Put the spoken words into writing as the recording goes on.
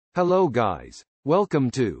Hello guys.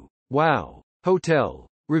 Welcome to Wow Hotel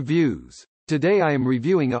Reviews. Today I am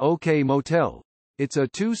reviewing A-OK Motel. It's a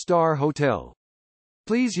 2-star hotel.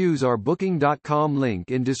 Please use our booking.com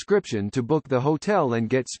link in description to book the hotel and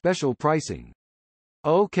get special pricing.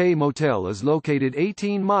 A-OK Motel is located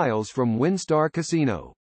 18 miles from Windstar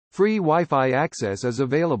Casino. Free Wi-Fi access is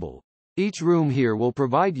available. Each room here will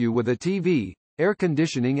provide you with a TV, air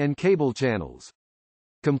conditioning and cable channels.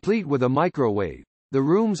 Complete with a microwave. The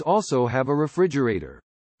rooms also have a refrigerator.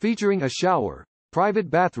 Featuring a shower. Private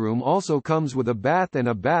bathroom also comes with a bath and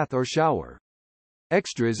a bath or shower.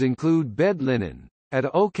 Extras include bed linen. At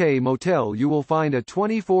A-OK Motel you will find a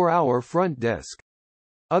 24-hour front desk.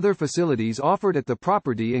 Other facilities offered at the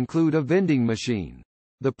property include a vending machine.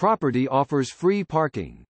 The property offers free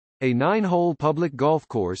parking. A 9-hole public golf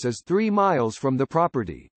course is 3 miles from the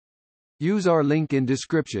property. Use our link in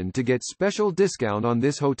description to get special discount on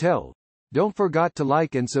this hotel. Don't forget to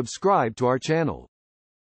like and subscribe to our channel.